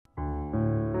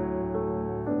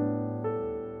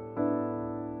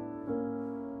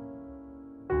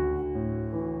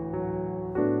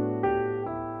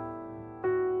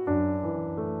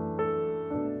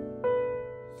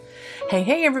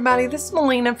Hey everybody, this is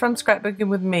Melina from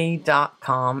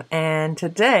ScrapBookingWithMe.com, and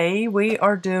today we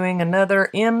are doing another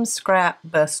Scrap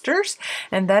Busters,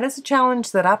 and that is a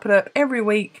challenge that I put up every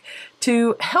week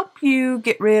to help you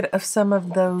get rid of some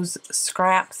of those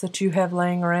scraps that you have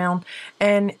laying around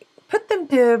and put them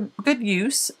to good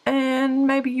use, and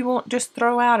maybe you won't just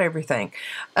throw out everything.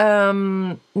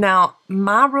 Now,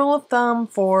 my rule of thumb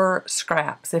for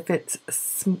scraps, if it's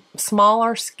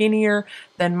smaller, skinnier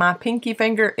than my pinky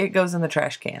finger, it goes in the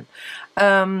trash can.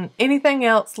 Anything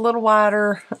else, a little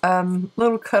wider,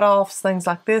 little cut-offs, things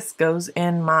like this, goes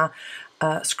in my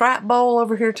scrap bowl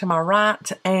over here to my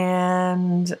right,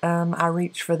 and I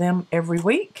reach for them every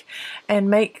week and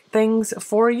make things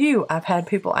for you. I've had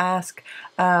people ask,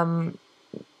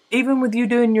 even with you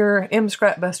doing your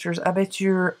Scrap Busters, I bet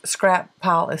your scrap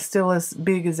pile is still as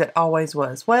big as it always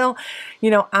was. Well, you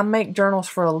know, I make journals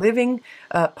for a living.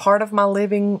 Part of my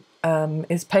living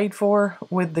is paid for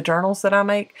with the journals that I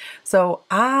make. So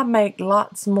I make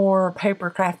lots more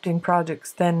paper crafting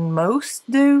projects than most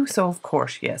do. So of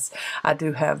course, yes, I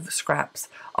do have scraps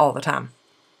all the time.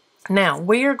 Now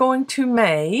we are going to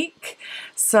make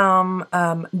some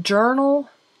journal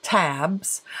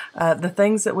tabs, the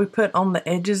things that we put on the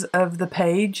edges of the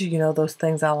page, you know, those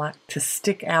things I like to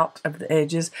stick out of the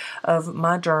edges of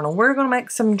my journal. We're going to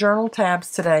make some journal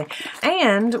tabs today,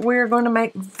 and we're going to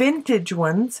make vintage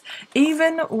ones,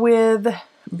 even with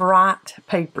bright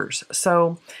papers.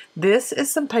 So this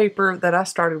is some paper that I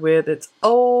started with. It's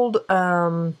old,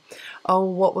 oh,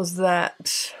 what was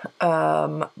that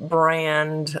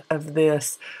brand of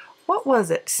this? What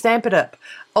was it? Stamp It Up.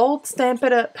 Old Stamp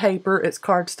It Up paper. It's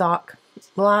cardstock,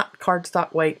 light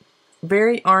cardstock weight.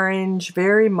 Very orange,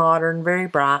 very modern, very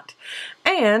bright.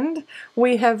 And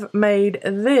we have made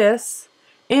this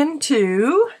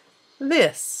into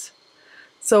this.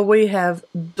 So we have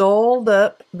dulled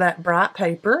up that bright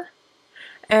paper,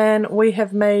 and we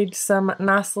have made some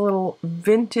nice little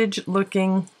vintage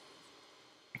looking,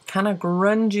 kind of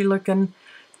grungy looking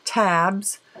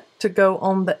tabs to go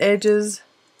on the edges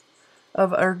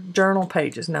of our journal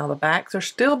pages. Now the backs are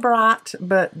still bright,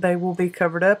 but they will be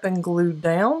covered up and glued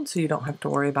down, so you don't have to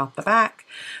worry about the back.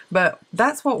 But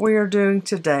that's what we are doing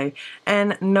today.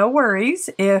 And no worries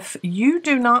if you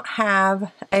do not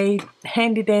have a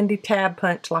handy dandy tab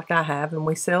punch like I have, and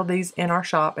we sell these in our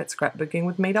shop at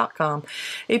scrapbookingwithme.com.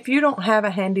 If you don't have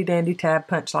a handy dandy tab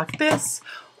punch like this,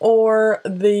 or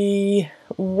the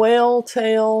whale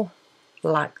tail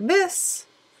like this,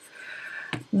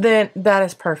 then that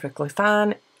is perfectly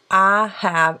fine. I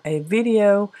have a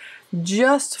video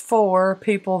just for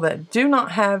people that do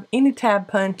not have any tab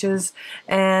punches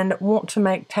and want to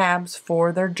make tabs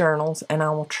for their journals, and I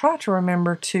will try to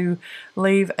remember to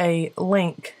leave a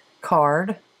link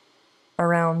card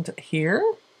around here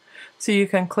so you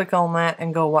can click on that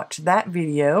and go watch that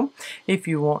video if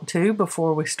you want to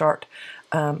before we start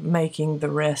making the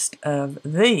rest of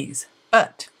these.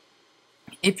 But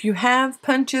if you have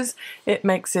punches, it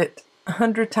makes it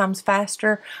 100 times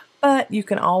faster, but you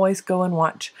can always go and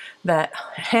watch that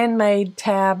handmade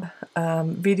tab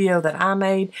video that I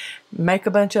made, make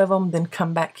a bunch of them, then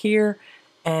come back here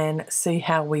and see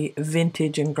how we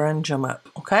vintage and grunge them up,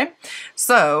 okay?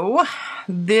 So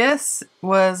this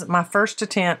was my first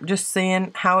attempt, just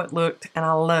seeing how it looked, and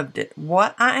I loved it.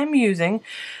 What I am using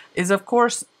is, of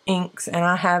course, inks, and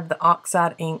I have the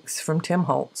oxide inks from Tim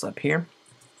Holtz up here.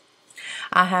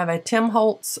 I have a Tim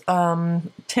Holtz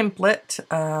template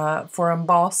for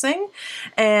embossing,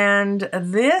 and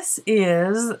this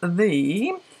is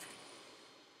the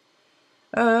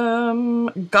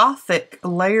Gothic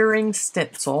layering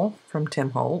stencil from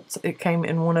Tim Holtz. It came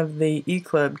in one of the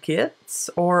E-Club kits,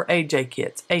 or AJ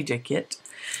kits, AJ kit.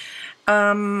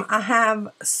 I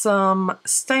have some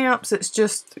stamps. It's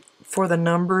just for the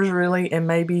numbers really, and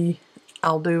maybe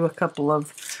I'll do a couple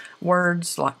of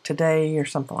words like today or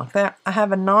something like that. I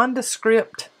have a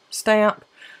nondescript stamp.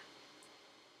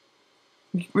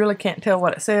 You really can't tell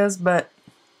what it says, but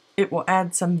it will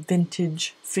add some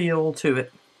vintage feel to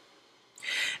it.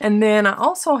 And then I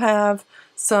also have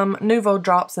some Nouveau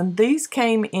drops, and these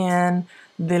came in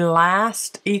the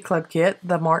last E-Club kit,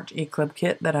 the March E-Club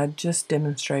kit that I just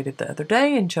demonstrated the other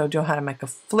day and showed you how to make a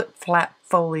flip-flap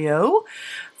folio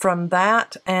from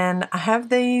that. And I have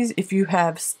these. If you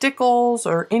have stickles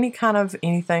or any kind of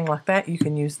anything like that, you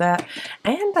can use that.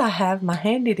 And I have my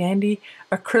handy dandy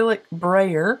acrylic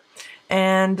brayer,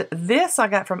 and this I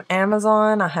got from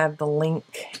Amazon. I have the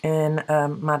link in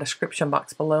my description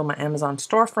box below. My Amazon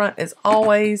storefront is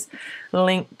always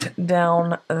linked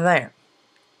down there.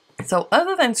 So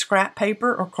other than scrap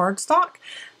paper or cardstock,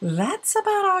 that's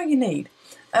about all you need.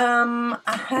 I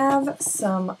have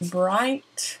some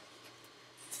bright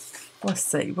let's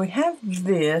see, we have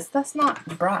this. That's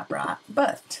not bright,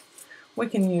 but we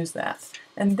can use that.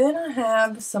 And then I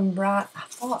have some bright, I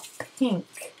thought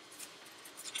pink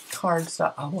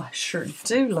cardstock. Oh, I sure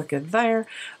do. Look at there.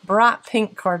 Bright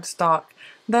pink cardstock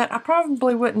that I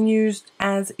probably wouldn't use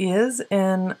as is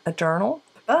in a journal.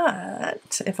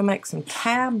 But if I make some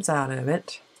tabs out of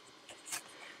it, I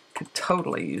could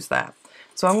totally use that.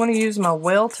 So I'm going to use my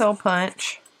whale tail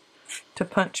punch to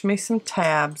punch me some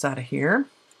tabs out of here.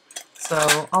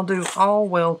 So I'll do all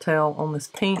whale tail on this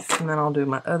pink, and then I'll do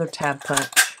my other tab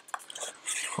punch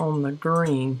on the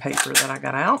green paper that I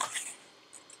got out.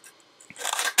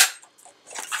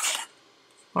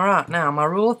 Alright, now my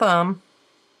rule of thumb,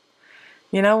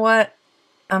 you know what?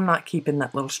 I'm not keeping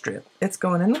that little strip. It's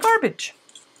going in the garbage.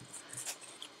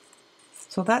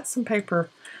 So that's some paper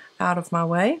out of my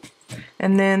way.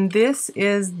 And then this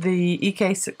is the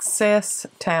EK Success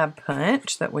tab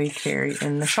punch that we carry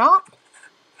in the shop.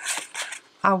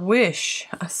 I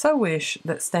so wish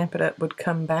that Stamp It Up would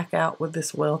come back out with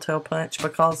this whale tail punch,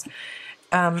 because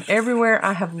everywhere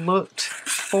I have looked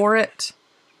for it,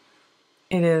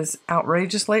 it is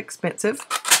outrageously expensive.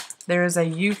 There is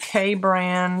a UK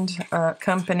brand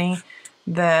company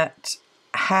that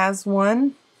has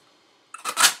one.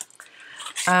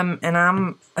 And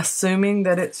I'm assuming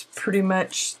that it's pretty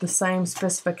much the same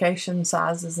specification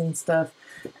sizes and stuff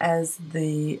as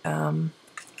the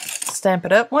Stamp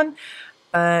It Up one,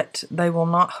 but they will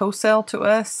not wholesale to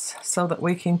us so that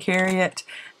we can carry it,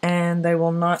 and they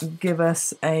will not give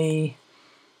us a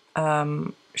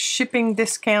shipping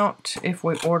discount if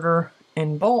we order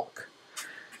in bulk,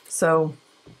 so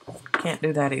can't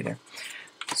do that either.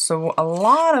 So a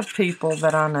lot of people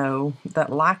that I know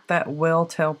that like that whale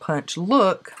tail punch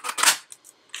look,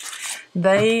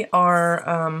 they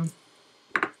are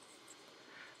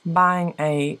buying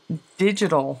a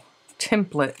digital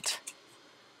template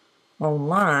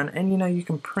online, and you know, you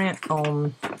can print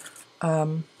on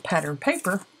pattern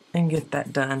paper and get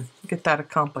that done, get that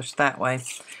accomplished that way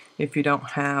if you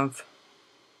don't have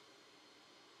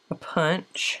a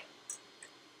punch.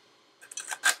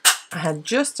 I had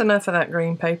just enough of that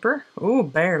green paper, ooh,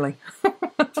 barely,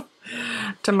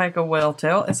 to make a whale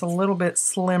tail. It's a little bit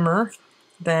slimmer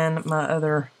than my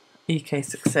other EK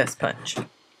Success punch.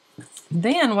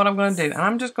 Then what I'm going to do, and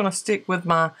I'm just going to stick with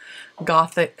my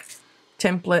Gothic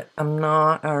template,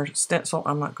 or stencil.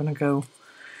 I'm not going to go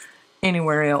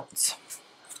anywhere else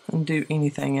and do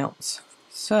anything else.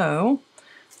 So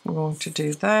I'm going to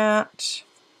do that,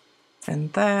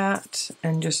 and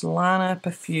just line up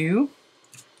a few.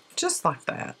 Just like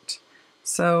that.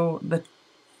 So the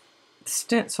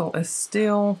stencil is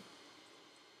still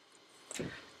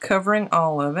covering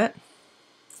all of it.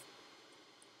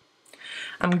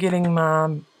 I'm getting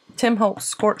my Tim Holtz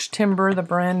Scorched Timber, the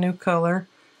brand new color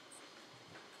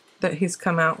that he's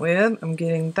come out with. I'm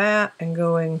getting that and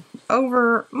going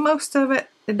over most of it.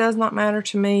 It does not matter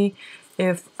to me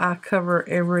if I cover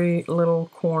every little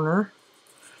corner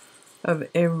of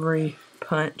every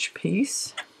punch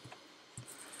piece.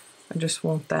 I just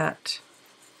want that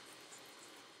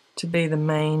to be the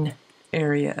main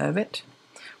area of it.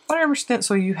 Whatever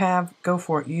stencil you have, go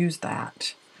for it. Use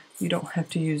that. You don't have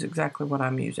to use exactly what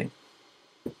I'm using.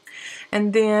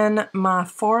 And then my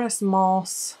Forest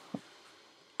Moss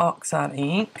Oxide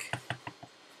ink.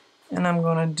 And I'm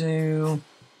going to do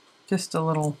just a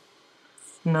little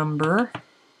number.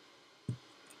 I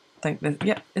think that,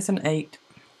 yep, it's an 8.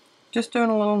 Just doing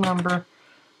a little number.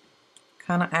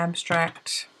 Kind of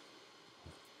abstract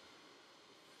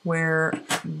where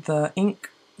the ink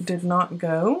did not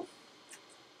go.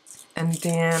 And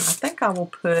then I think I will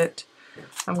put,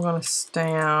 I'm going to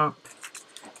stamp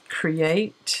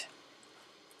Create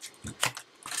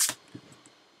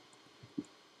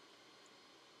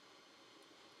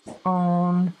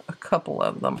on a couple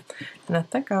of them. And I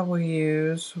think I will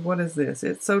use, what is this?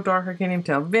 It's so dark I can't even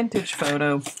tell. Vintage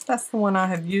Photo. That's the one I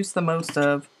have used the most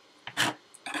of.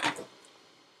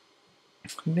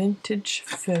 Vintage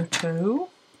Photo.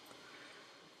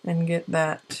 And get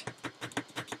that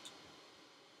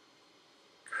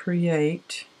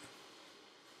Create.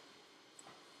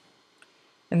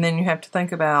 And then you have to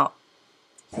think about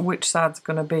which side's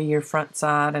going to be your front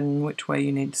side and which way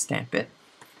you need to stamp it.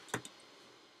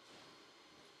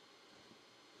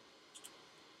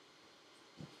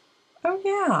 Oh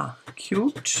yeah,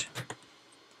 cute. I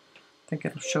think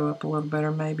it'll show up a little better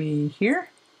maybe here.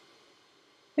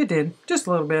 It did, just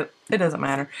a little bit. It doesn't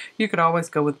matter. You could always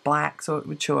go with black so it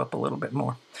would show up a little bit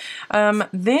more.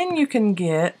 Then you can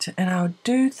get, and I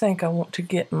do think I want to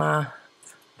get my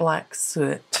black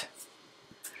soot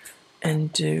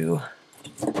and do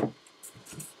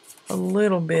a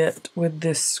little bit with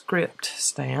this script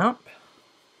stamp.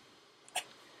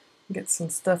 Get some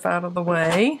stuff out of the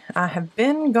way. I have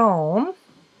been gone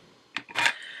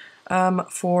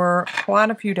for quite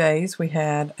a few days. We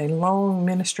had a long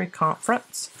ministry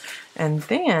conference, and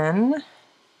then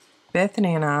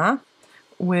Bethany and I,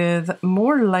 with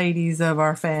more ladies of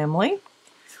our family,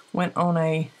 went on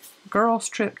a girls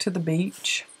trip to the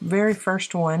beach. Very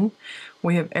first one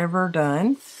we have ever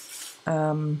done.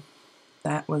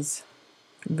 That was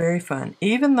very fun,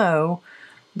 even though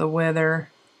the weather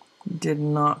did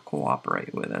not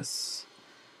cooperate with us.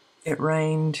 It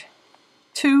rained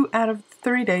 2 out of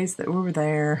 3 days that we were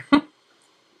there.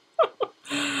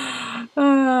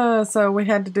 So we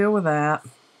had to deal with that.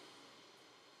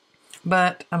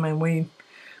 But, I mean, we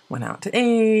went out to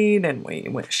eat, and we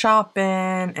went shopping,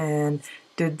 and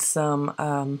did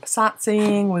some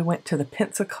sightseeing. We went to the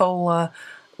Pensacola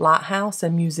Lighthouse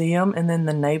and Museum, and then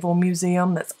the Naval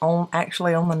Museum that's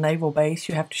actually on the naval base.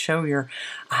 You have to show your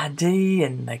ID,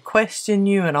 and they question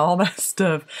you and all that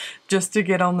stuff just to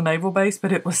get on the naval base.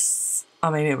 But it was, I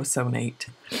mean, it was so neat.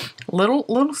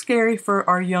 Little scary for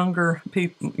our younger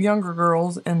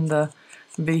girls in the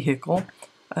vehicle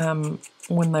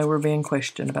when they were being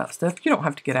questioned about stuff. You don't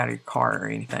have to get out of your car or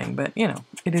anything, but you know,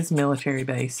 it is military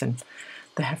base, and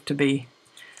they have to be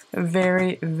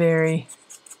very, very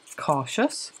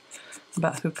cautious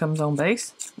about who comes on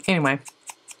base. Anyway,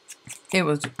 it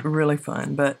was really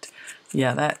fun. But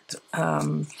yeah, that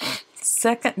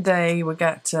second day we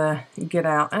got to get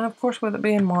out, and of course, with it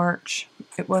being March,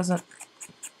 it wasn't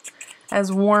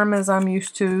as warm as I'm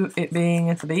used to it being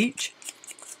at the beach,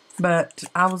 but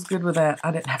I was good with that.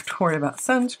 I didn't have to worry about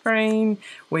sunscreen.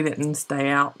 We didn't stay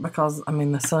out because, I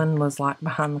mean, the sun was like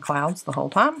behind the clouds the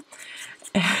whole time.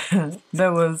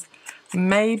 There was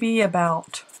maybe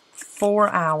about 4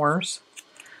 hours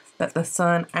that the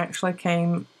sun actually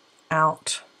came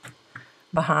out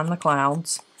behind the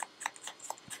clouds,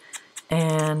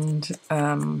 and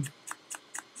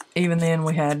even then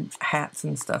we had hats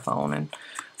and stuff on, and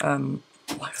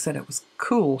like I said, it was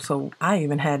cool, so I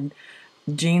even had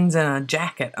jeans and a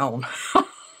jacket on.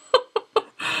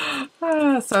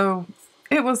 So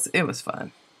it was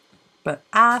fun. But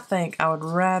I think I would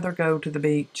rather go to the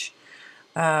beach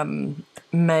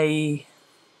May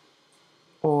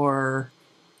or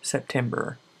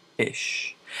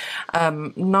September-ish.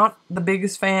 Not the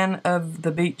biggest fan of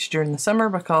the beach during the summer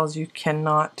because you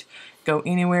cannot go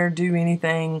anywhere, do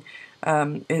anything.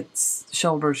 It's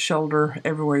shoulder to shoulder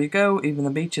everywhere you go. Even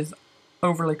the beach is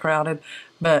overly crowded,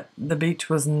 but the beach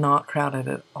was not crowded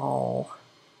at all,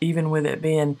 even with it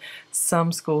being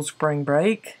some school spring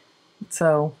break.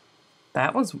 So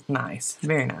that was nice,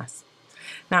 very nice.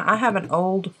 Now I have an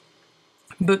old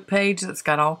book page that's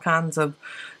got all kinds of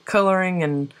coloring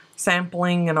and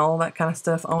sampling and all that kind of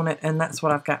stuff on it, and that's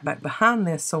what I've got back behind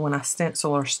this, so when I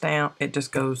stencil or stamp, it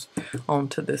just goes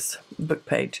onto this book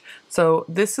page. So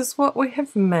this is what we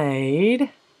have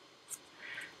made,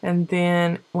 and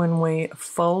then when we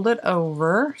fold it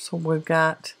over, so we've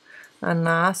got a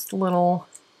nice little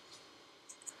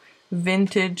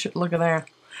vintage, look at there,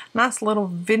 nice little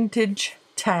vintage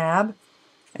tab,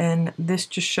 and this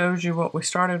just shows you what we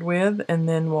started with and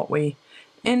then what we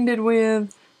ended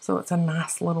with. So it's a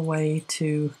nice little way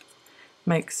to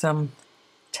make some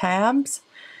tabs.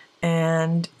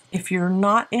 And if you're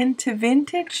not into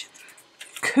vintage,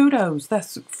 kudos,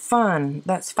 that's fun,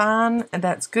 that's fine,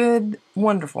 that's good,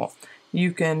 wonderful.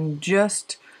 You can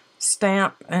just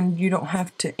stamp, and you don't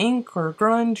have to ink or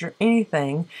grunge or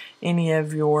anything, any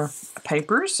of your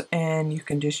papers, and you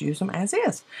can just use them as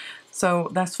is. So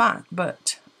that's fine,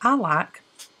 but I like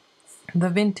the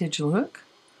vintage look,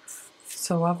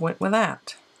 so I went with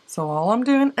that. So all I'm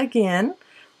doing, again,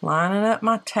 lining up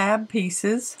my tab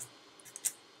pieces.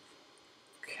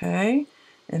 Okay,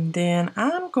 and then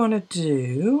I'm going to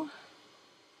do,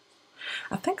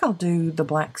 I think I'll do the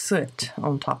black soot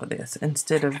on top of this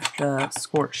instead of the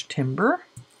scorched timber.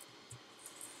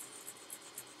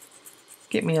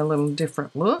 Get me a little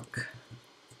different look.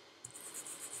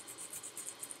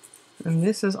 And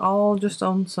this is all just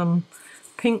on some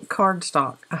pink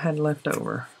cardstock I had left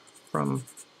over from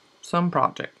some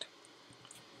project.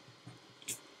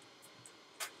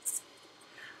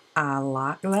 I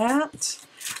like that.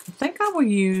 I think I will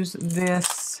use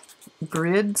this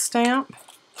grid stamp.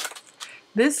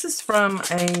 This is from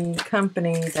a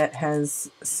company that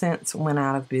has since went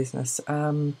out of business.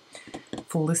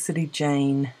 Felicity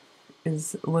Jane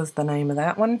was the name of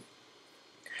that one.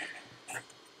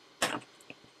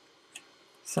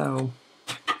 So,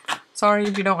 sorry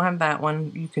if you don't have that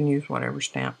one. You can use whatever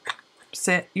stamp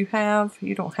set you have.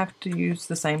 You don't have to use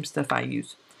the same stuff I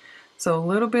use. So a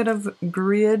little bit of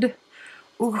grid.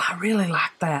 Ooh, I really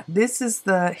like that. This is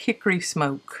the Hickory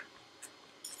Smoke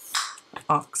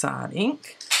Oxide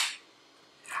ink.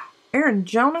 Aaron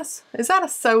Jonas, is that a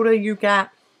soda you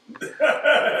got?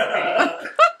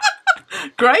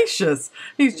 Gracious.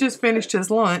 He's just finished his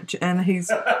lunch and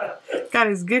he's got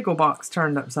his giggle box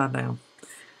turned upside down.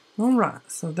 All right,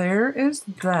 so there is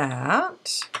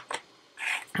that.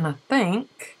 And I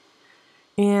think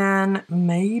in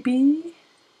maybe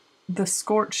the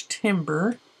Scorched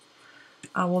Timber,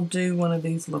 I will do one of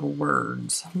these little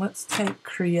words. Let's take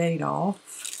create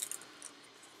off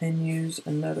and use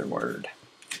another word.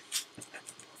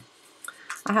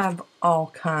 I have all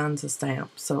kinds of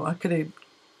stamps, so I could have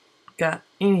got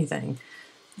anything.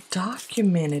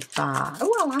 Documented by.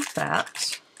 Oh, I like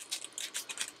that.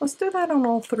 Let's do that on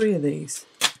all three of these.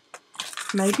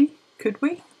 Maybe? Could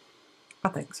we? I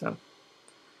think so.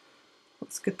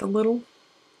 Let's get the little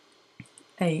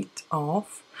 8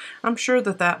 off. I'm sure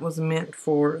that that was meant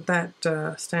for, that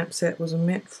stamp set was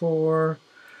meant for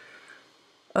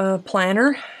a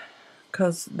planner,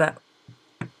 because that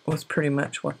was pretty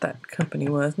much what that company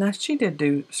was. Now, she did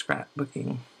do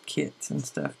scrapbooking kits and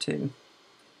stuff too.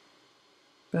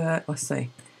 But let's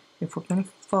see. If we're going to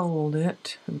fold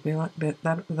it, it'll be like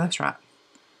that. That's right.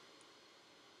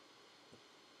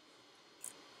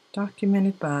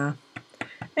 Documented by.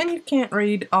 And you can't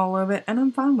read all of it, and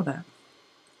I'm fine with that.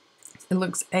 It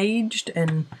looks aged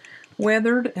and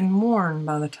weathered and worn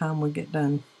by the time we get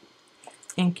done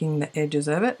inking the edges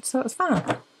of it, so it's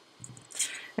fine.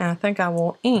 And I think I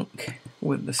will ink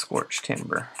with the Scorched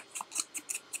Timber.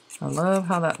 I love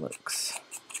how that looks.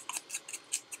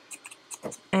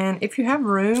 And if you have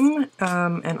room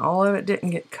and all of it didn't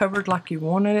get covered like you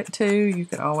wanted it to, you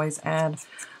could always add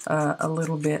a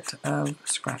little bit of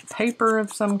scrap paper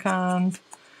of some kind,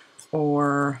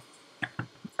 or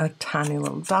a tiny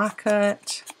little die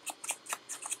cut.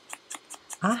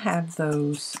 I have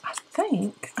those, I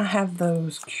think I have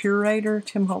those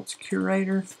Tim Holtz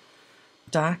Curator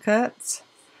die cuts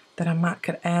that I might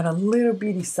could add a little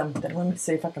bitty something. Let me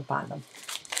see if I can find them.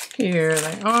 Here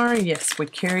they are. Yes, we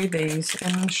carry these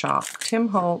in the shop. Tim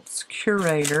Holtz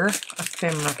Curator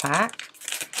Ephemera Pack.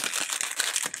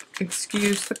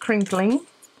 Excuse the crinkling.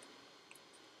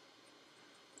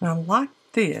 I like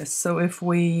this. So if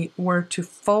we were to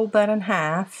fold that in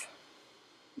half,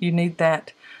 you need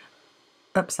that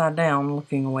upside down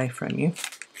looking away from you.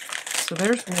 So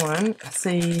there's one. I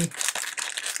see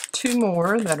 2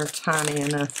 more that are tiny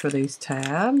enough for these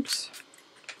tabs.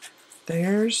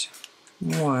 There's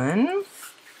one.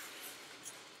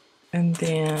 And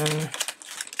then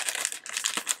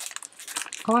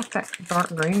I like that dark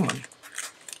green one.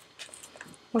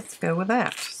 Let's go with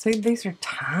that. See, these are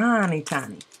tiny,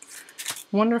 tiny.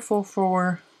 Wonderful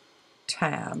for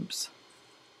tabs.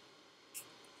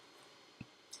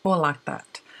 Well, I like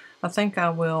that. I think I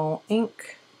will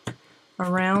ink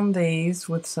around these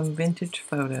with some vintage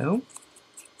photo.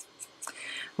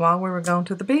 While we were going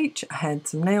to the beach, I had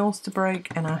some nails to break,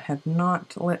 and I have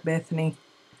not let Bethany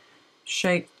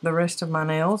shape the rest of my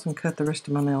nails and cut the rest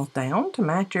of my nails down to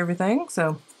match everything.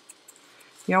 So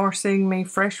y'all are seeing me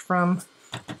fresh from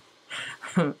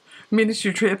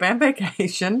ministry trip and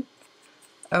vacation.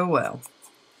 Oh well.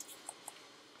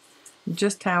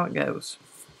 Just how it goes.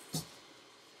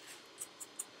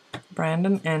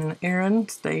 Brandon and Aaron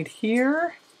stayed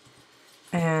here,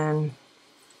 and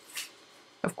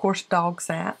of course Dog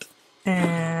sat,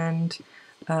 and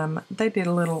they did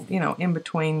a little, you know, in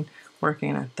between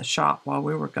working at the shop while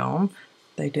we were gone,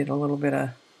 they did a little bit of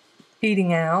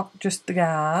eating out, just the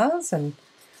guys, and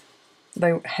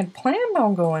they had planned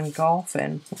on going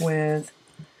golfing with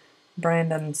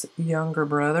Brandon's younger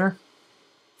brother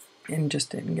and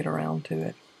just didn't get around to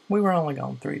it. We were only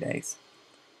gone 3 days.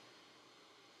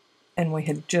 And we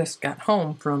had just got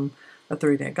home from a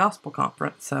 3-day gospel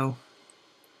conference, so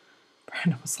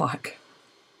Brandon was like,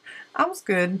 I was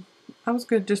good. I was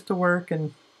good just to work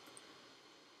and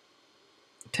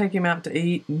take him out to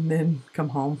eat and then come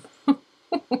home.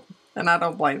 And I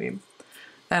don't blame him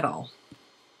at all.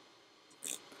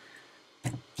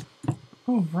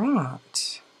 All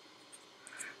right.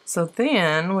 So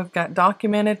then we've got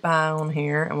documented by on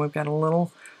here, and we've got a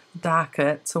little die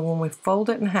cut. So when we fold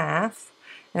it in half,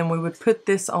 and we would put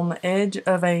this on the edge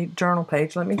of a journal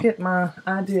page. Let me get my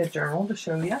idea journal to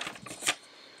show you.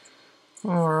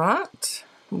 All right.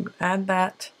 We'll add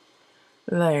that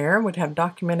there. We'd have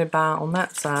documented by on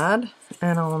that side.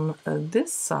 And on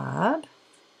this side,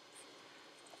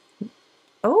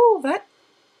 oh, that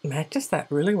matches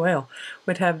that really well.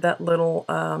 We'd have that little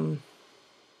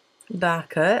die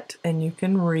cut, and you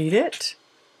can read it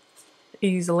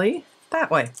easily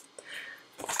that way.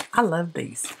 I love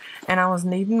these. And I was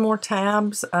needing more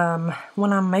tabs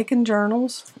when I'm making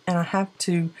journals and I have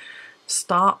to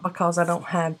stop because I don't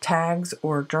have tags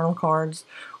or journal cards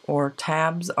or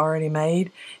tabs already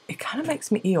made. It kind of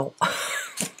makes me ill.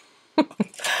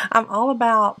 I'm all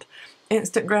about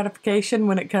instant gratification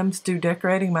when it comes to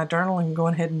decorating my journal and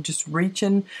going ahead and just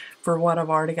reaching for what I've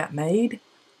already got made.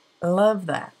 I love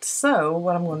that. So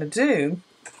what I'm going to do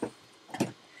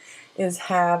is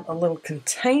have a little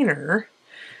container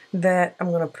that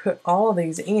I'm going to put all of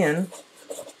these in,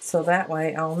 so that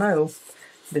way I'll know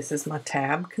this is my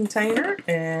tab container,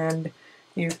 and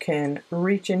you can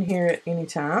reach in here at any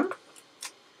time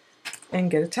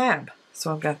and get a tab.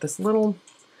 So I've got this little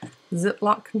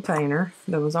Ziploc container.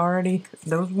 There was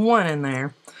one in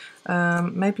there.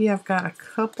 Maybe I've got a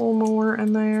couple more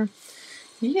in there.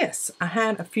 Yes, I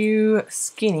had a few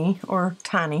skinny or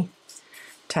tiny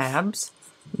tabs.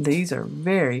 These are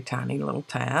very tiny little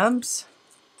tabs.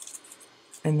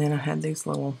 And then I had these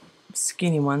little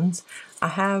skinny ones. I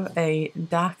have a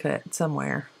die cut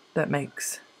somewhere that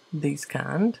makes these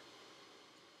kind.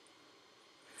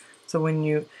 So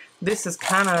this is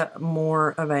kind of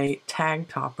more of a tag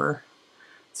topper.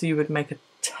 So you would make a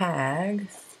tag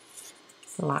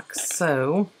like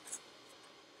so,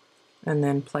 and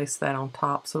then place that on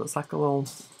top so it's like a little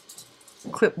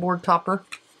clipboard topper.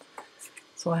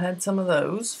 So I had some of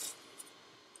those,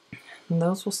 and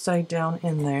those will stay down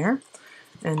in there.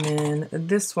 And then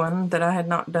this one that I had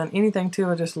not done anything to,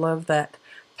 I just love that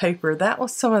paper. That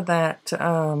was some of that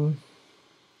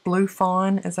Blue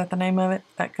Fawn, is that the name of it?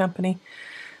 That company?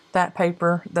 That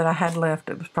paper that I had left.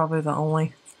 It was probably the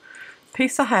only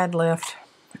piece I had left.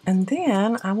 And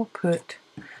then I will put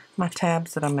my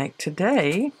tabs that I make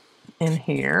today in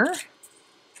here.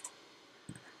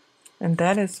 And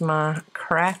that is my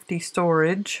crafty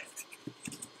storage.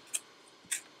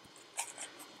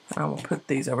 I will put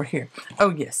these over here. Oh,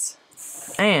 yes.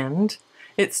 And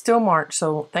it's still March,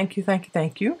 so thank you, thank you,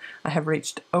 thank you. I have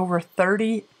reached over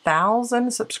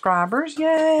 30,000 subscribers.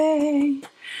 Yay!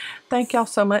 Thank y'all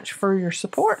so much for your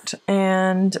support.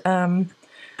 And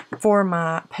for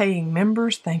my paying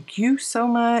members, thank you so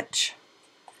much.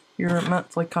 Your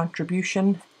monthly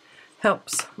contribution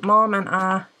helps Mom and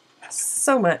I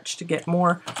so much to get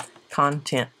more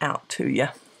content out to you.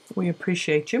 We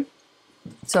appreciate you.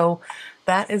 So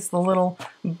that is the little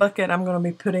bucket I'm going to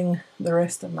be putting the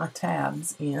rest of my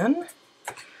tabs in.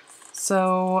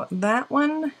 So that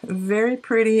one, very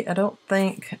pretty. I don't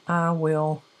think I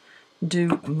will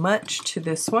do much to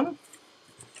this one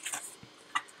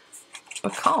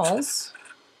because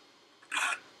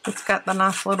it's got the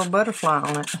nice little butterfly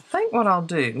on it. I think what I'll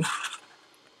do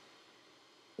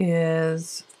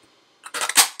is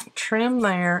trim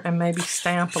there and maybe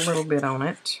stamp a little bit on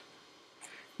it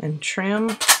and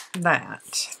trim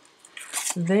that.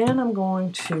 Then I'm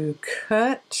going to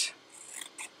cut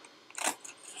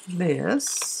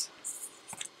this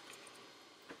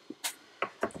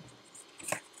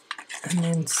and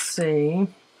then see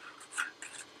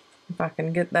if I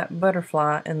can get that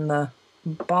butterfly in the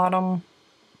bottom,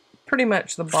 pretty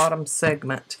much the bottom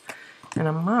segment. And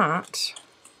I might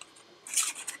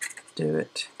do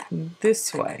it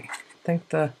this way. I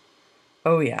think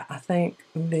I think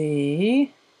the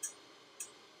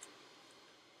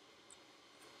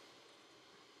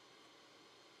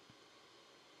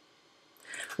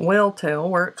whale tail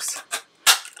works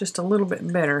just a little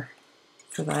bit better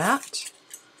for that.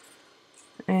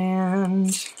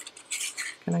 And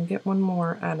can I get one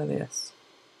more out of this?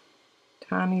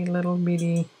 Tiny little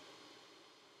bitty.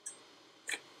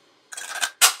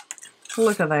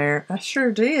 Look at there. I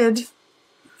sure did.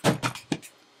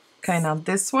 Okay, now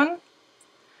this one,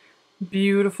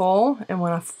 beautiful. And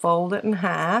when I fold it in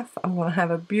half, I'm going to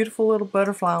have a beautiful little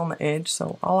butterfly on the edge.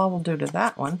 So all I will do to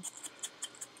that one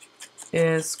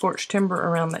is scorch timber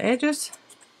around the edges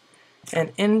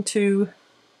and into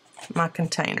my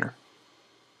container.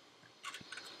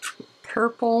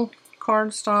 Purple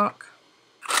cardstock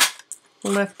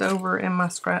left over in my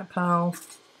scrap pile.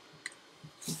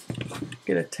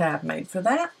 Get a tab made for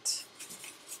that.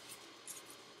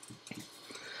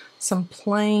 Some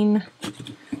plain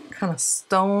kind of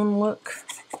stone look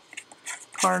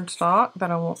cardstock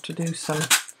that I want to do some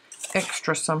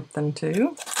extra something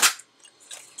to.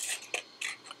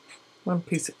 One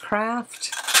piece of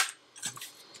craft.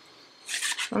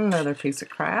 Another piece of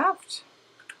craft.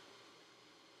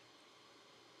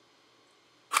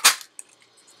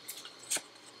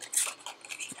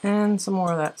 And some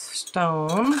more of that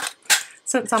stone.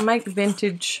 Since I make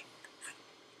vintage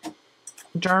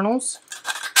journals,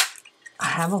 I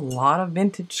have a lot of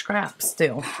vintage scraps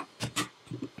still.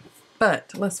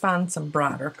 But let's find some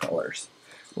brighter colors.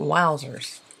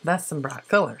 Wowzers, that's some bright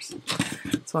colors.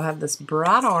 So I have this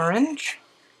bright orange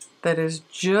that is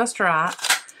just right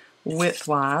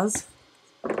width-wise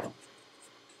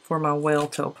for my whale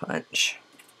tail punch.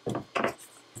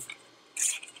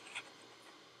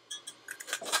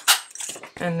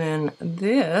 And then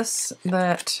this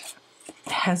that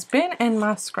has been in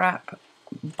my scrap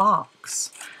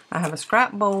box. I have a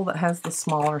scrap bowl that has the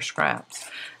smaller scraps.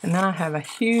 And then I have a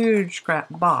huge scrap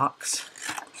box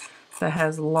that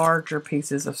has larger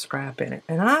pieces of scrap in it.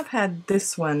 And I've had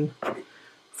this one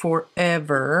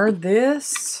forever.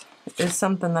 This is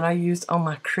something that I used on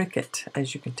my Cricut,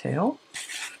 as you can tell.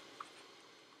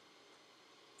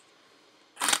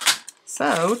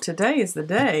 So today is the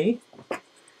day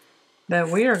that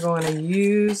we are going to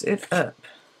use it up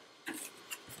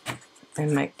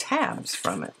and make tabs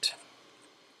from it.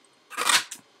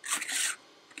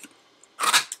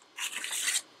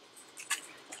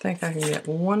 I think I can get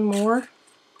one more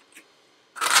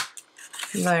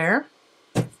there.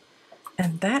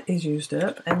 And that is used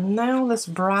up. And now this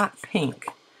bright pink.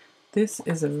 This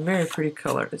is a very pretty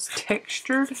color. It's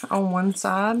textured on one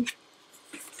side.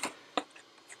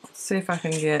 Let's see if I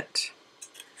can get...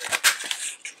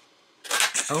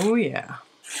 Oh yeah.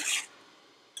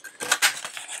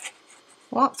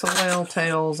 Lots of whale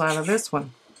tails out of this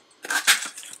one.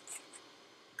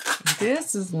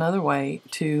 This is another way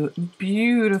to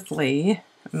beautifully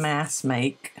mass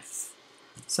make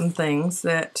some things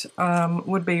that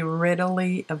would be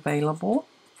readily available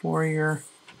for your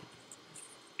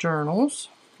journals.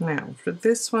 Now for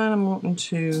this one, I'm wanting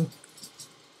to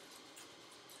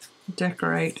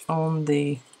decorate on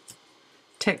the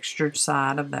textured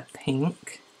side of that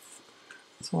pink.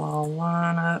 So I'll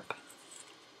line up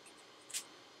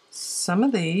some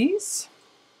of these.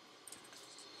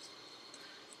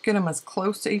 Get them as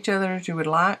close to each other as you would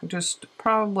like. Just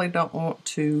probably don't want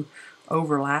to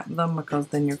overlap them because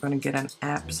then you're going to get an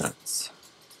absence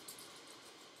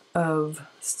of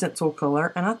stencil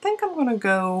color. And I think I'm going to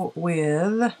go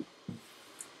with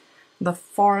the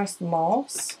forest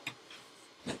moss.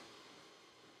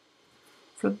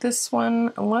 For this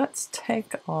one, let's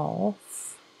take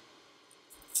off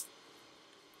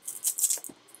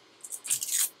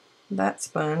that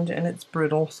sponge, and it's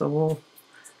brittle, so we'll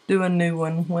do a new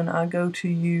one when I go to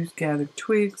use gathered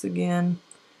twigs again.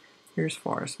 Here's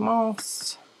forest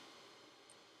moss.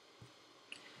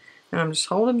 And I'm just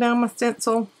holding down my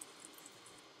stencil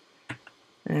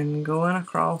and going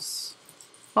across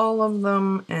all of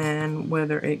them, and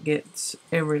whether it gets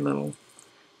every little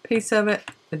piece of it,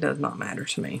 it does not matter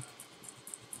to me.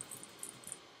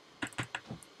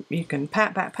 You can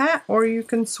pat, pat, pat, or you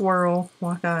can swirl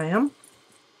like I am.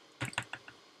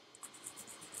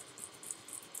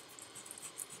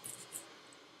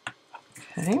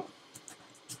 Okay.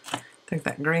 I think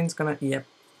that green's gonna, yep,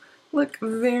 look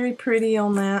very pretty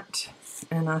on that.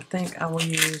 And I think I will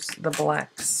use the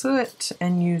black soot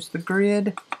and use the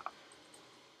grid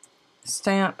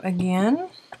stamp again.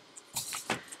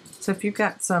 So if you've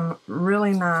got some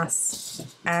really nice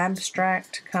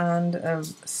abstract kind of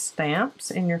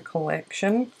stamps in your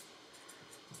collection,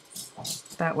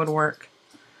 that would work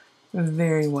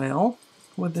very well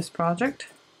with this project.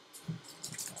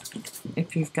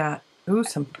 If you've got, ooh,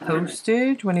 some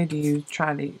postage, we need to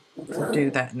try to do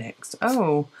that next.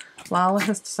 Oh, Lila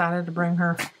has decided to bring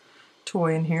her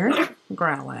toy in here.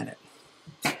 Growl at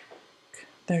it.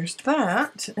 There's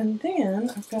that, and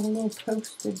then I've got a little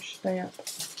postage stamp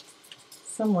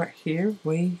somewhere. Here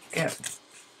we go.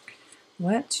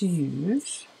 Let's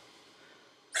use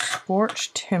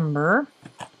scorched timber.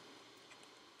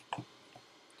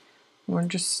 We're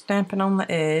just stamping on the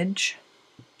edge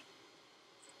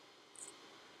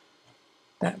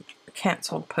that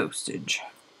canceled postage.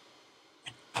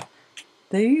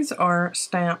 These are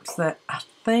stamps that I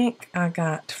think I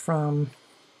got from,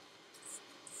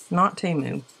 not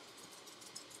Temu,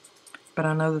 but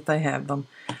I know that they have them.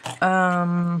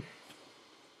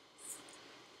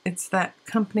 It's that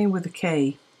company with a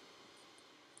K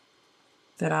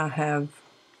that I have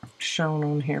shown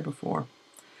on here before.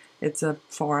 It's a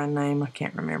foreign name, I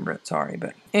can't remember it, sorry,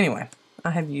 but anyway,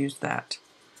 I have used that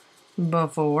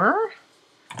before.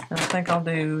 And I think I'll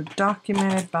do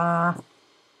documented by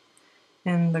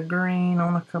in the green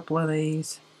on a couple of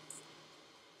these,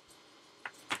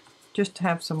 just to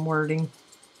have some wording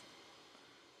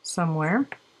somewhere.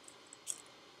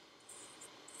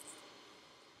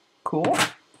 Cool.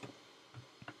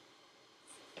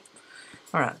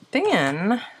 Alright,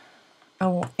 then I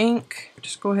will ink,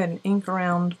 just go ahead and ink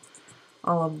around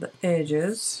all of the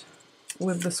edges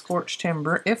with the scorched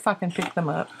timber, if I can pick them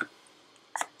up.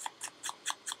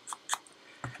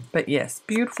 But yes,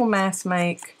 beautiful mask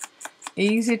make,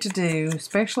 easy to do,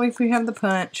 especially if you have the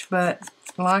punch. But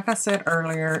like I said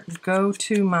earlier, go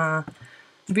to my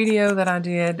video that I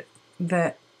did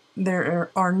that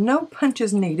there are no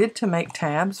punches needed to make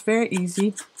tabs. Very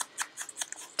easy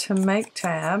to make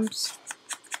tabs.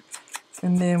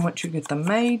 And then once you get them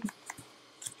made,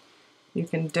 you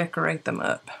can decorate them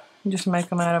up. Just make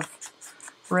them out of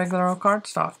regular old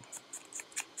cardstock.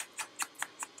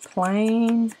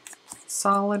 Plain,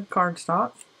 solid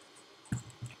cardstock.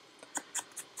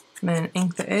 And then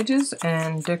ink the edges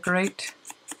and decorate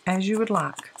as you would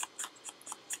like.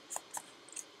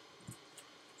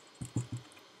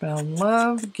 But I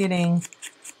love getting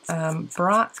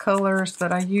bright colors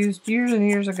that I used years and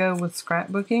years ago with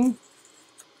scrapbooking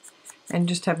and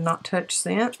just have not touched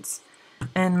since,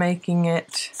 and making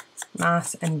it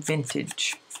nice and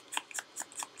vintage.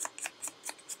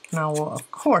 And I will of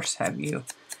course have you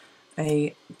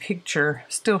a picture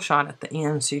still shot at the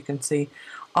end so you can see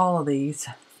all of these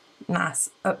nice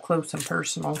up close and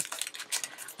personal.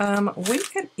 We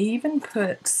could even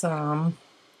put some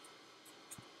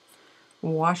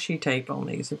washi tape on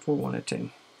these if we wanted to.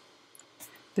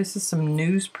 This is some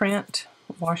newsprint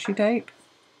washi tape.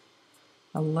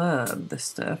 I love this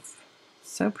stuff.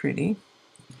 So pretty.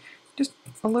 Just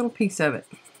a little piece of it.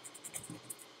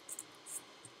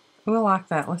 We'll like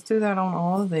that. Let's do that on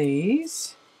all of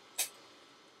these.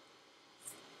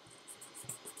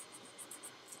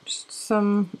 Just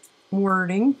some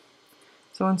wording.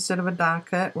 So instead of a die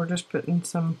cut, we're just putting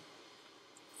some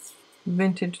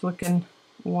vintage looking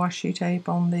washi tape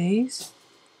on these.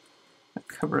 I'll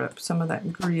cover up some of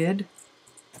that grid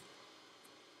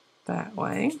that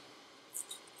way.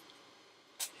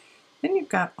 Then you've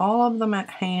got all of them at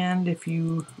hand if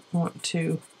you want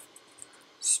to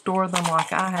store them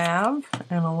like I have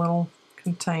in a little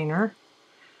container.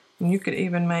 And you could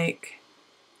even make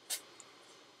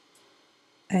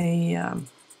a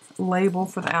label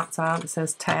for the outside that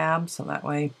says tab, so that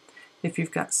way if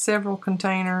you've got several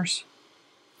containers,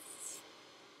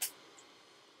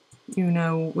 you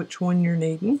know which one you're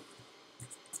needing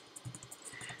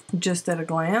just at a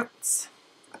glance.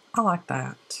 I like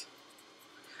that.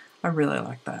 I really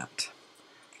like that.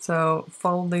 So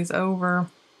fold these over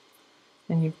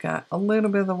and you've got a little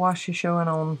bit of the washi showing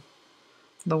on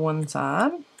the one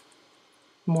side,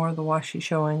 more of the washi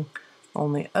showing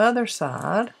on the other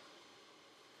side.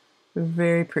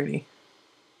 Very pretty.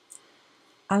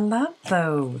 I love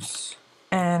those.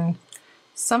 And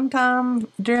sometime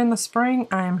during the spring,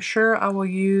 I am sure I will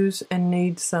use and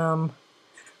need some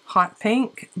hot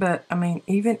pink. But I mean,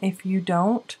 even if you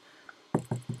don't,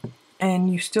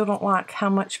 and you still don't like how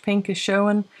much pink is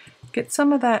showing, get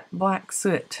some of that black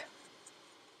soot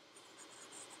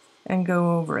and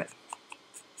go over it.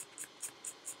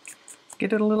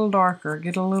 Get it a little darker,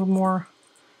 get a little more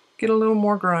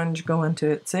grunge going to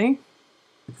it, see?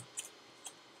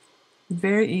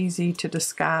 Very easy to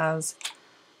disguise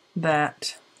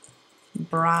that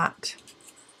bright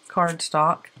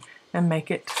cardstock and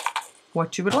make it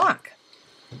what you would like.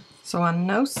 So I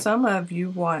know some of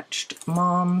you watched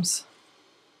Mom's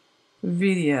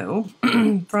video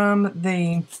from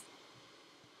the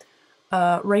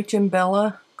Rach and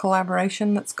Bella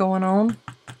collaboration that's going on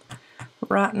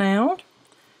right now.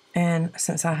 And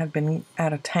since I have been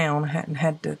out of town, I hadn't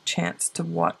had the chance to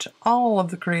watch all of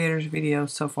the creators' videos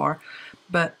so far.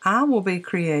 But I will be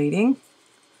creating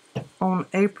on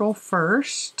April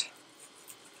 1st.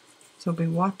 So be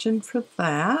watching for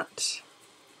that.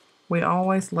 We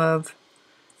always love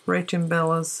Rach and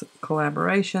Bella's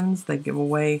collaborations. They give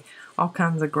away all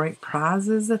kinds of great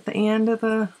prizes at the end of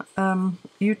the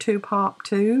YouTube hop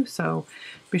too. So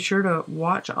be sure to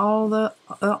watch all the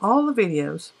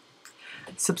videos.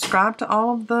 Subscribe to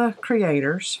all of the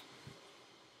creators.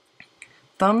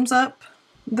 Thumbs up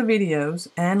the videos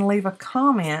and leave a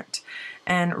comment.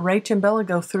 And Rach and Bella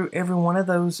go through every one of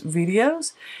those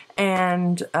videos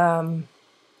and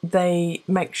they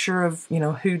make sure of, you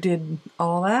know, who did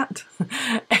all that.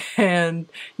 And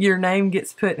your name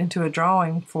gets put into a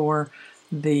drawing for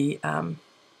the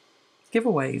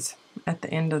giveaways at the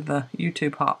end of the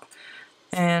YouTube hop.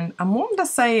 And I'm wanting to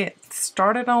say it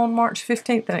started on March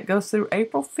 15th and it goes through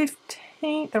April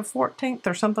 15th or 14th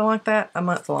or something like that, a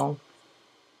month long.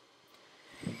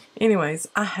 Anyways,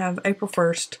 I have April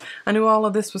 1st. I knew all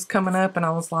of this was coming up and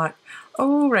I was like,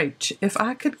 oh, Rach, if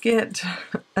I could get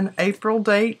an April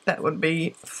date, that would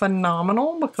be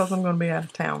phenomenal because I'm going to be out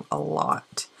of town a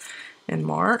lot in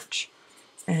March.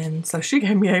 And so she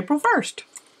gave me April 1st.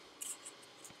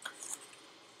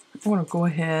 I want to go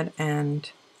ahead and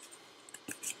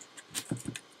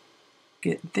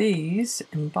get these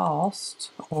embossed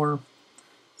or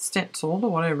stenciled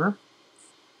or whatever.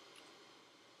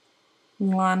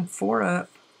 Line 4 up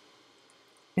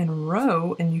in a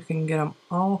row, and you can get them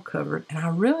all covered. And I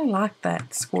really like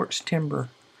that scorched timber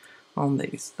on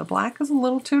these. The black is a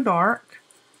little too dark,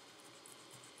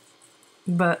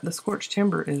 but the scorched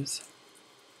timber is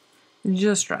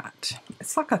just right.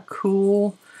 It's like a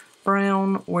cool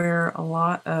brown, where a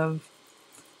lot of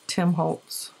Tim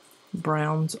Holtz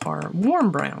browns are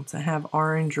warm browns that have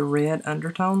orange or red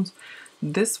undertones.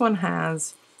 This one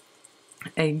has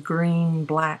a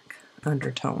green-black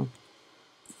undertone.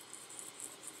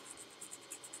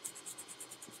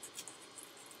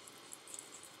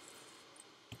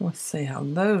 Let's see how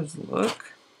those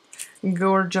look.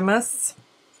 Gorgeous.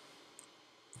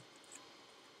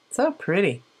 So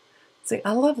pretty. See,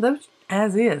 I love those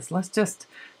as is. Let's just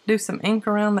do some ink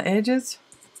around the edges.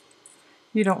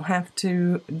 You don't have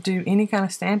to do any kind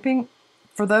of stamping.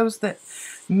 For those that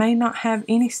may not have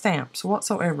any stamps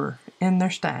whatsoever in their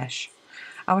stash,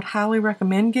 I would highly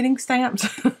recommend getting stamps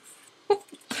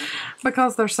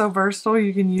because they're so versatile.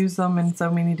 You can use them in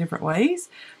so many different ways.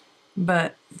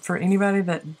 But for anybody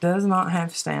that does not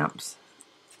have stamps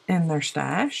in their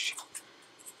stash,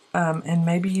 and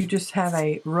maybe you just have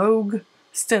a rogue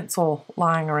stencil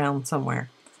lying around somewhere,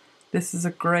 this is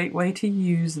a great way to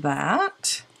use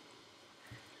that.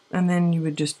 And then you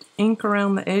would just ink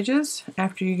around the edges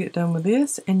after you get done with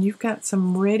this, and you've got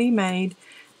some ready-made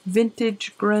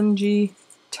vintage grungy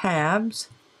tabs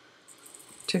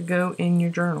to go in your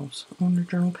journals, on your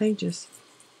journal pages.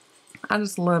 I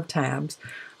just love tabs.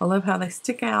 I love how they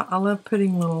stick out. I love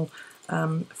putting little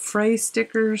phrase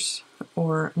stickers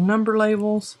or number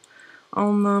labels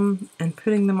on them and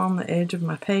putting them on the edge of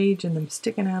my page and them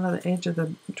sticking out of the edge of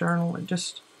the journal. It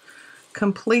just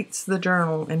completes the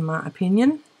journal, in my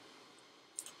opinion.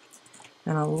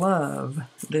 And I love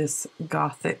this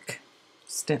Gothic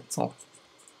stencil.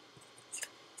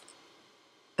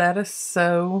 That is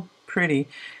so pretty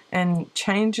and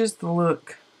changes the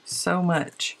look so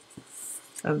much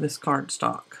of this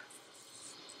cardstock.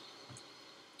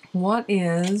 What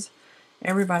is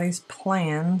everybody's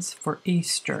plans for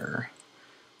Easter?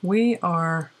 We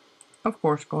are, of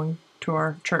course, going to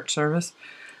our church service,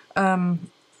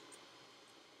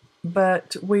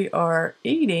 but we are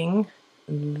eating.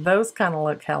 Those kind of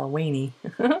look Halloween-y.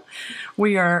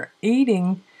 We are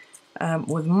eating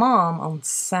with Mom on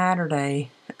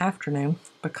Saturday afternoon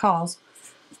because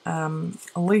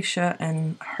Alicia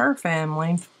and her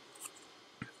family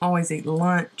always eat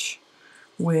lunch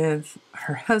with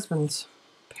her husband's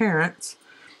parents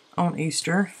on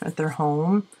Easter at their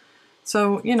home.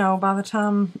 So, you know, by the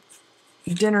time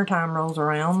dinner time rolls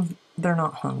around, they're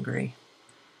not hungry.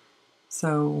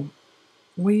 So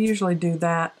we usually do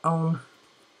that on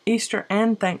Easter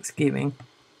and Thanksgiving.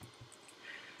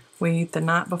 We eat the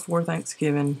night before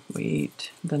Thanksgiving. We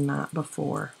eat the night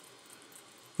before,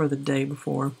 or the day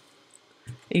before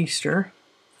Easter,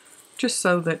 just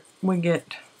so that we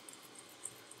get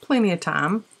plenty of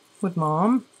time with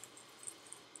Mom,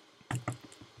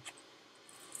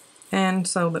 and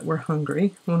so that we're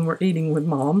hungry when we're eating with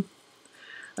Mom.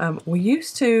 We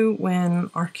used to,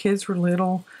 when our kids were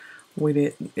little,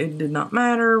 it did not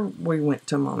matter. We went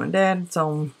to Mom and Dad's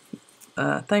on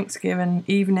Thanksgiving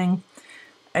evening,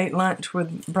 ate lunch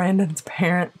with Brandon's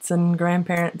parents and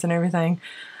grandparents and everything,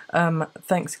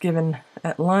 Thanksgiving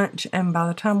at lunch, and by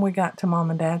the time we got to Mom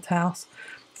and Dad's house,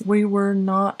 we were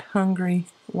not hungry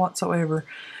whatsoever.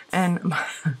 And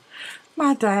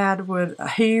my dad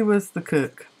he was the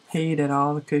cook. He did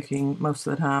all the cooking most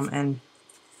of the time, and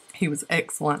he was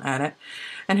excellent at it.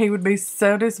 And he would be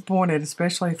so disappointed,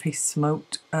 especially if he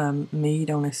smoked meat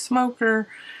on his smoker.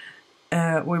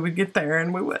 We would get there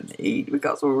and we wouldn't eat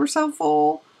because we were so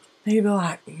full. He'd be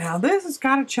like, now this has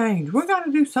got to change. We've got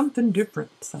to do something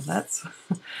different. So that's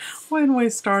when we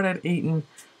started eating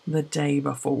the day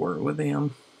before with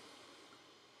him,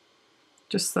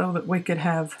 just so that we could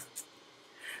have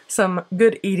some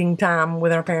good eating time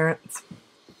with our parents.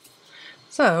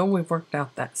 So we've worked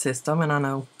out that system, and I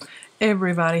know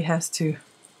everybody has to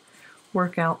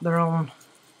work out their own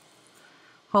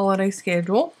holiday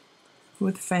schedule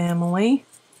with family.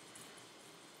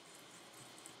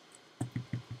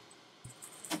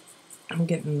 I'm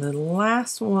getting the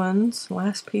last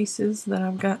pieces that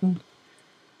I've gotten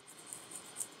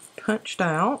punched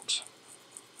out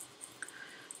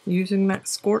using that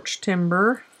scorched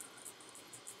timber.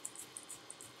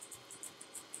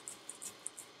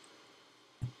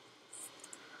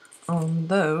 On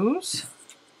those.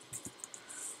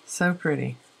 So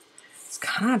pretty. It's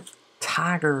kind of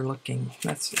tiger looking.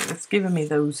 It's giving me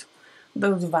those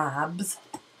vibes.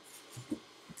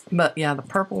 But yeah, the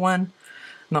purple one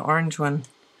and the orange one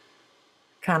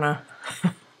kind of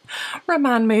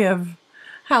remind me of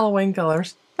Halloween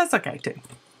colors. That's okay too.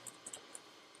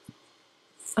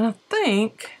 And I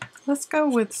think, let's go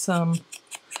with some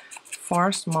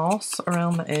forest moss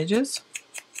around the edges.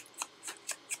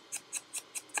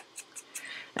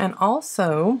 And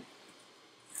also,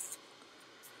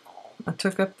 I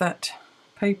took up that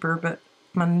paper, but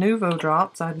my Nuvo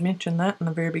drops, I'd mentioned that in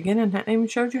the very beginning. I hadn't even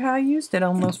showed you how I used it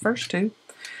on those first two.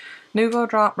 Nuvo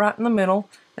drop right in the middle,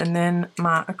 and then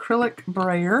my acrylic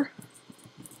brayer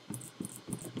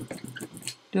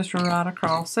just right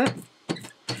across it.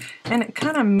 And it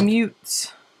kind of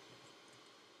mutes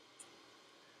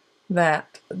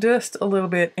that just a little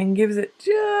bit and gives it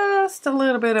just a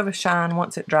little bit of a shine.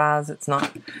 Once it dries, it's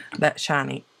not that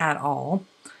shiny at all.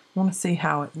 I want to see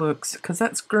how it looks, because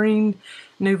that's green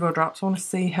Nuvo drops. I want to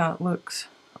see how it looks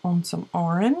on some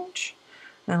orange.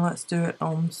 And let's do it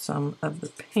on some of the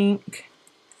pink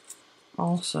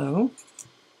also.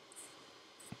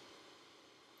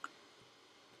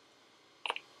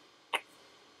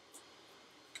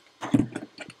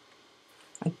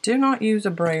 I do not use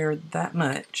a brayer that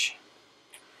much,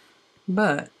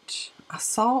 but I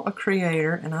saw a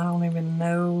creator, and I don't even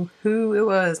know who it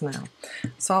was now. I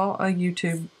saw a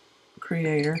YouTube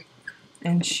creator,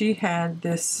 and she had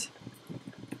this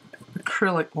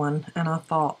acrylic one, and I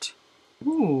thought,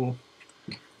 ooh,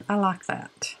 I like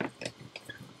that.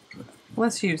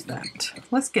 Let's use that.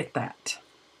 Let's get that.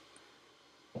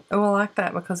 Oh, I like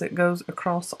that because it goes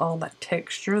across all that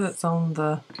texture that's on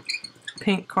the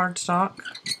pink cardstock.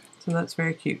 So that's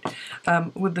very cute.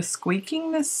 With the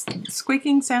squeaking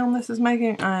sound this is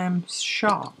making, I'm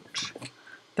shocked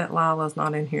that Lila's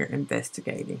not in here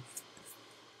investigating.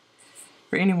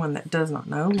 For anyone that does not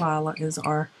know, Lila is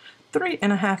our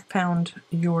 3.5 pound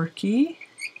Yorkie.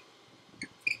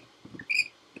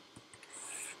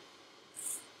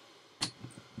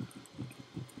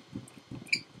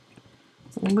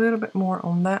 A little bit more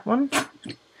on that one.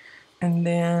 And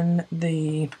then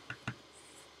the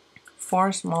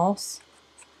forest moss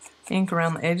ink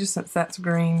around the edges, since that's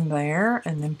green there,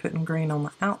 and then putting green on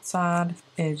the outside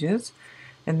edges,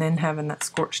 and then having that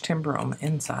scorched timber on the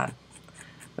inside.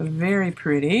 Very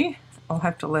pretty. I'll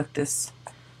have to let this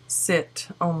sit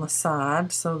on the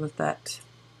side so that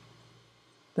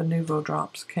the Nuvo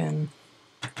drops can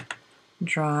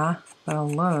dry. But I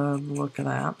love the look of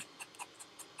that.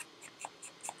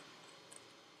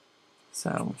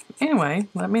 So anyway,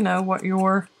 let me know what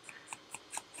your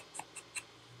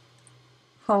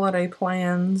holiday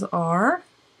plans are.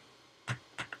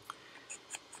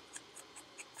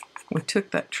 We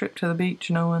took that trip to the beach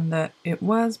knowing that it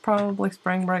was probably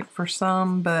spring break for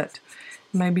some, but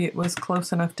maybe it was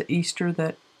close enough to Easter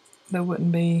that there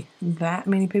wouldn't be that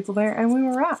many people there, and we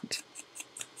were right.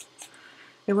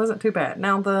 It wasn't too bad.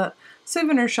 Now the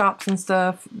souvenir shops and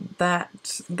stuff,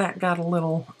 that got a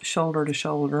little shoulder to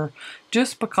shoulder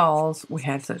just because we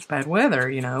had such bad weather,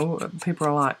 you know. People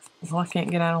are like, well, I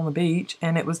can't get out on the beach.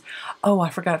 And it was, oh, I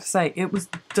forgot to say, it was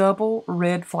double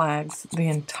red flags the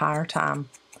entire time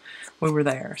we were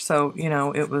there. So, you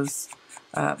know, it was,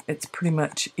 it's pretty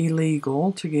much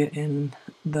illegal to get in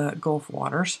the Gulf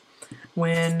waters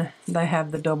when they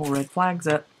have the double red flags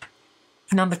up.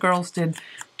 Now the girls did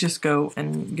just go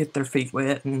and get their feet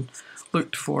wet and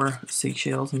looked for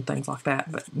seashells and things like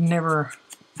that, but never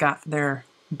got their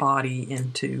body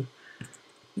into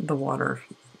the water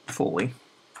fully.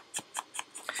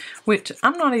 Which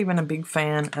I'm not even a big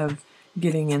fan of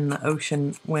getting in the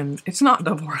ocean when it's not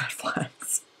double red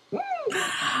flags.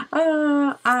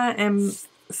 I am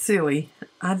silly.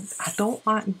 I don't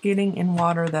like getting in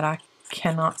water that I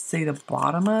cannot see the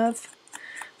bottom of.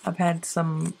 I've had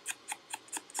some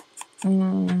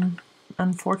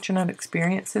unfortunate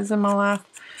experiences in my life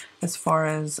as far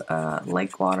as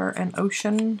lake water and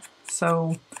ocean.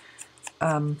 So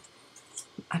I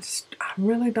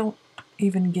really don't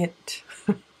even get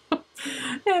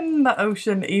in the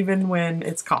ocean even when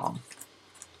it's calm.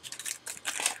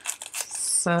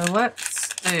 So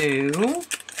let's do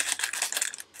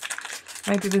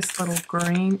maybe this little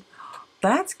green.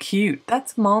 That's cute.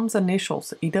 That's Mom's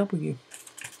initials, EW.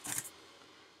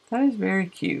 That is very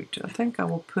cute. I think I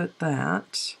will put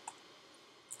that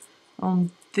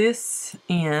on this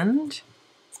end.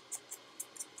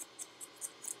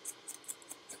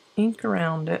 Ink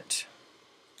around it.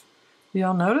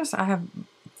 Y'all notice I have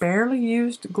barely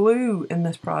used glue in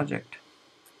this project.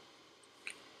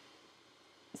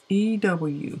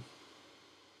 EW.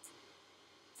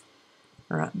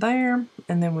 Right there.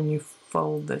 And then when you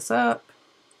fold this up,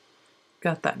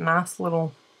 got that nice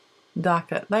little die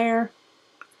cut there.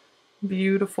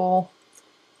 Beautiful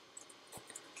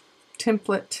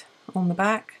template on the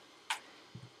back.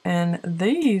 And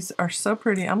these are so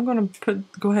pretty. I'm going to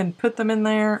go ahead and put them in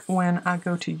there when I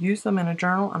go to use them in a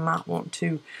journal. I might want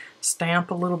to stamp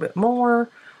a little bit more.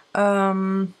 You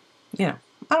know,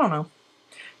 I don't know.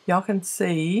 Y'all can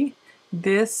see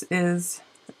this is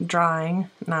drying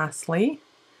nicely.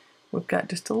 We've got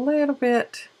just a little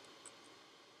bit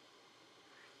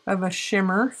of a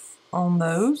shimmer on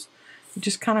those. It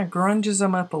just kind of grunges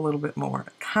them up a little bit more.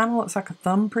 It kind of looks like a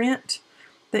thumbprint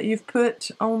that you've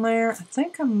put on there. I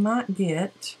think I might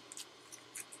get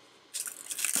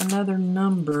another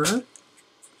number,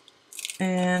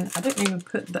 and I didn't even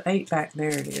put the 8 back. There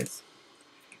it is.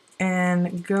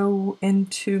 And go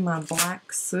into my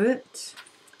black soot,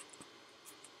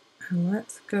 and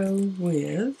let's go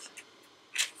with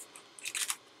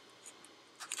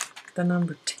the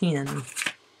number 10,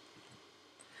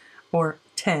 or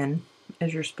 10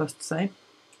 as you're supposed to say,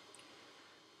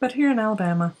 but here in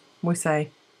Alabama we say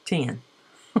 10.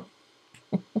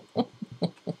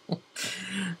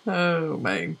 Oh,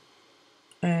 babe.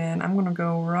 And I'm going to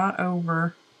go right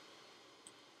over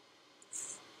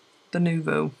the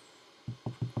Nouveau.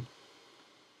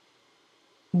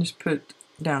 And just put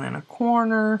down in a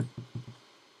corner.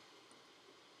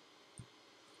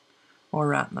 Or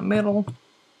right in the middle.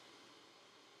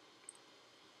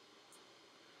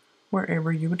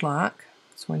 Wherever you would like.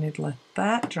 So we need to let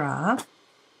that dry.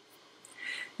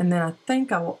 And then I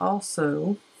think I will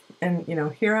also, and you know,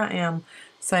 here I am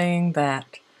saying that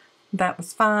that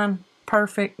was fine,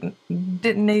 perfect,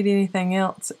 didn't need anything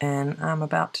else, and I'm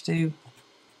about to do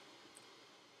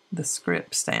the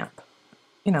script stamp.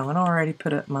 You know, and I already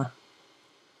put up my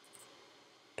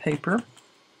paper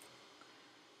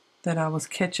that I was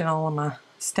catching all of my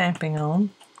stamping on.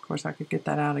 Of course, I could get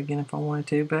that out again if I wanted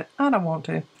to, but I don't want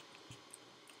to.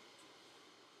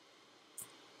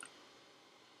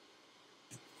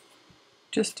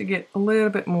 Just to get a little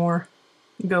bit more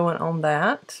going on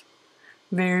that.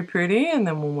 Very pretty. And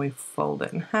then when we fold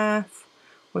it in half,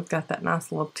 we've got that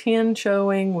nice little 10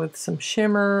 showing with some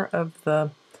shimmer of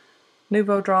the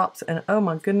Nouveau drops. And oh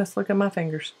my goodness, look at my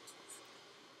fingers.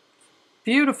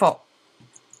 Beautiful.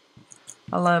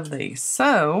 I love these.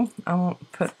 So I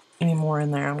won't put any more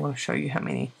in there. I'm going to show you how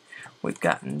many we've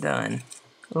gotten done.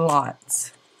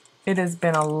 Lots. It has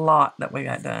been a lot that we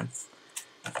got done.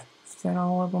 Is that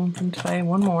all of them from today?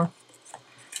 One more.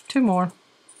 2 more.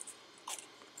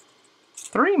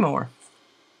 3 more.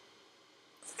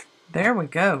 There we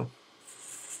go.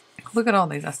 Look at all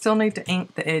these. I still need to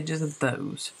ink the edges of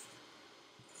those.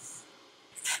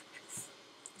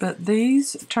 But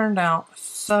these turned out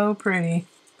so pretty.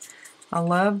 I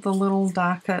love the little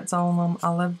die cuts on them. I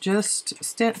love just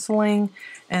stenciling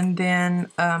and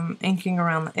then inking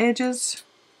around the edges.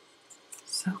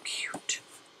 So cute.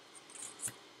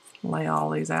 Lay all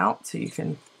these out so you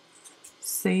can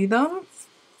see them.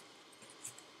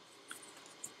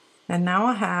 And now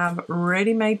I have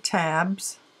ready-made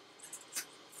tabs.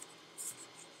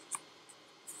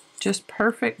 Just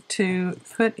perfect to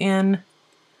put in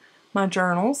my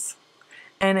journals.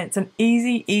 And it's an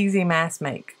easy mass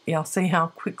make. Y'all see how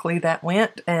quickly that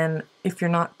went. And if you're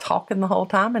not talking the whole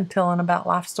time and telling about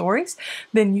life stories,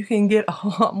 then you can get a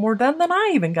whole lot more done than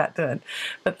I even got done.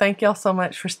 But thank y'all so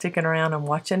much for sticking around and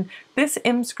watching this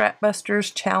M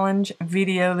Scrapbusters challenge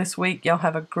video this week. Y'all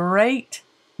have a great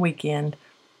weekend.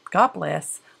 God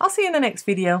bless. I'll see you in the next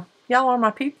video. Y'all are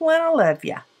my people and I love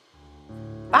ya.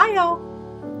 Bye, y'all.